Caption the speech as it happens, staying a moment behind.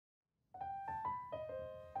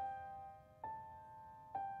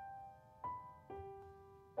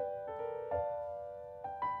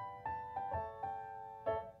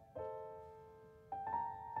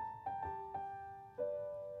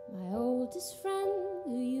his friend,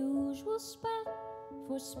 the usual spot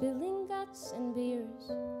for spilling guts and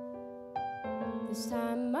beers. This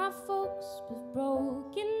time my folks have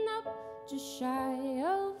broken up just shy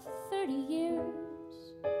of 30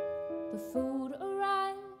 years. The food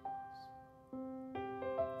arrives,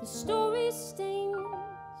 the story stings,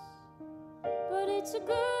 but it's a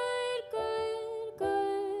good, good,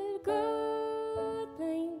 good, good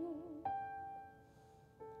thing.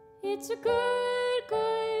 It's a good,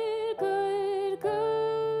 good, good,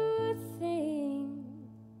 good thing.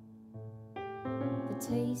 The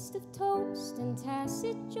taste of toast and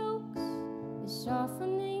tacit jokes is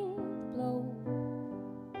softening the blow.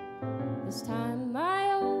 This time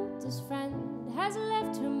my oldest friend has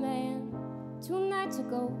left her man 2 nights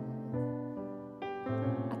ago.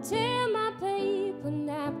 I tear my paper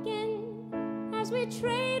napkin as we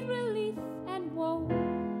trade relief and woe.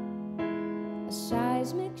 A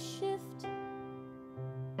seismic shift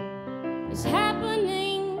is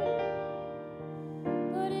happening,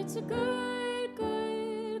 but it's a good,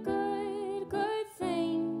 good, good, good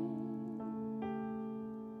thing.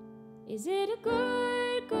 Is it a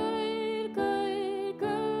good, good, good,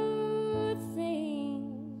 good thing?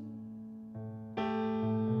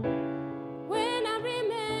 When I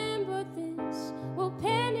remember this, will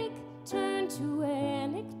panic turn to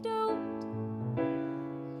anecdote?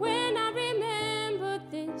 When I remember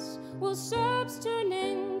this, will sobs turn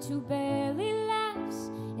into belly laughs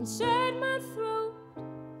inside my throat?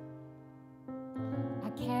 I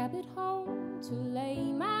cab it home to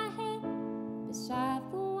lay my head beside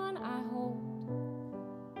the one I hold.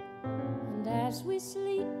 And as we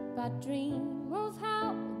sleep, I dream of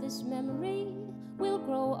how this memory will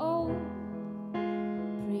grow old.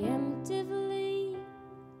 Preemptively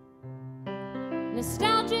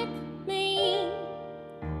nostalgic me.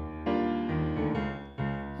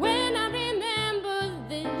 When I remember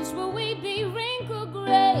this, will we be wrinkled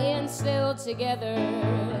gray and still together?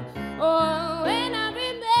 Or when I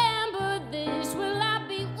remember this, will I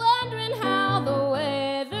be wondering how the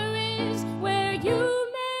weather is where you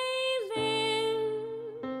may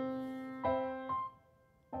live?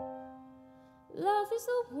 Love is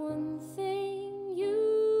the one thing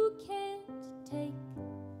you can't take.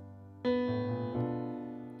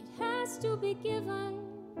 It has to be given.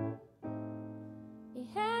 It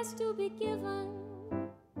has to be given.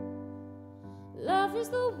 Love is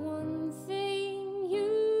the one thing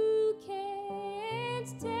you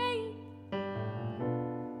can't take.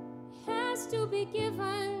 It has to be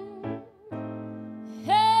given. It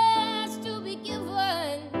has to be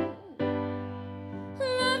given.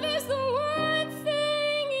 Love is the one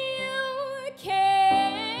thing you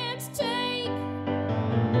can't take.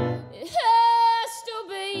 It has to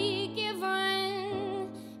be given.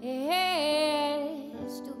 It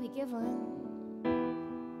has to be given.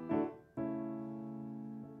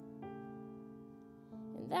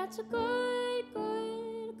 And that's a good,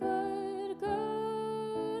 good, good,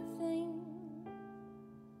 good thing.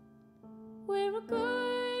 We're a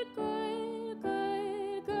good, good,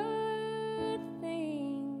 good, good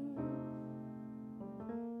thing.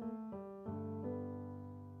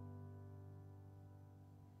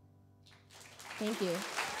 Thank you.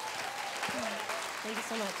 Thank you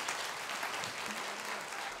so much.